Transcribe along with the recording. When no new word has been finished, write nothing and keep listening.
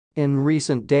In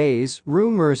recent days,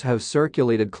 rumors have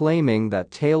circulated claiming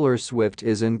that Taylor Swift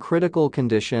is in critical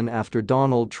condition after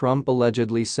Donald Trump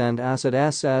allegedly sent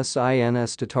ASS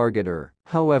SSINS to target her.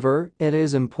 However, it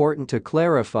is important to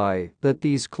clarify that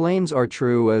these claims are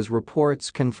true, as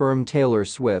reports confirm Taylor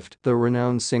Swift, the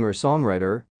renowned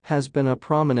singer-songwriter, has been a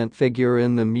prominent figure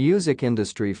in the music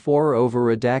industry for over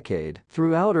a decade.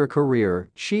 Throughout her career,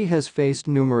 she has faced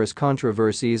numerous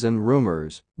controversies and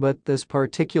rumors, but this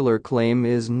particular claim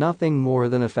is nothing more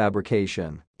than a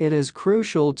fabrication. It is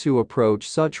crucial to approach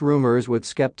such rumors with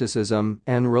skepticism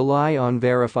and rely on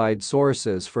verified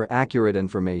sources for accurate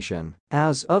information.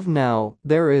 As of now,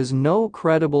 there is no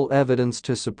credible evidence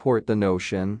to support the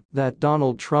notion that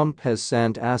Donald Trump has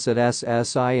sent ASS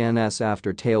SSINS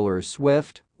after Taylor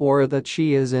Swift, or that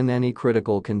she is in any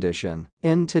critical condition.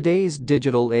 In today's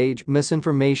digital age,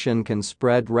 misinformation can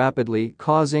spread rapidly,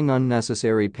 causing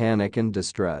unnecessary panic and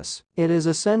distress. It is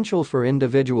essential for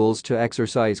individuals to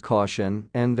exercise caution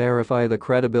and verify the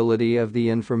credibility of the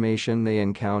information they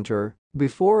encounter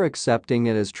before accepting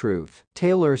it as truth.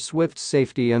 Taylor Swift's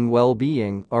safety and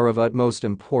well-being are of utmost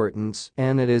importance,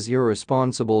 and it is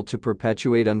irresponsible to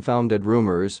perpetuate unfounded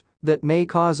rumors that may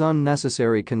cause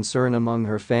unnecessary concern among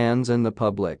her fans and the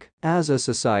public. As a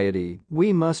society,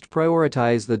 we must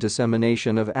prioritize the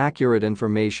dissemination of accurate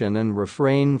information and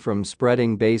refrain from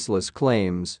spreading baseless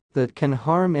claims that can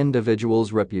harm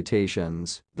individuals'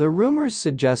 reputations. The rumors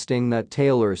suggesting that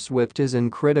Taylor Swift is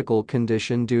in critical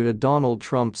condition due to Donald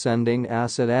Trump sending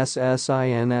ASS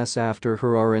SSINS after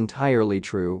her are entirely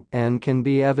true and can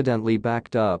be evidently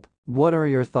backed up. What are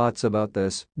your thoughts about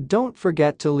this? Don't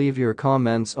forget to leave your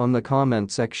comments on the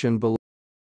comment section below.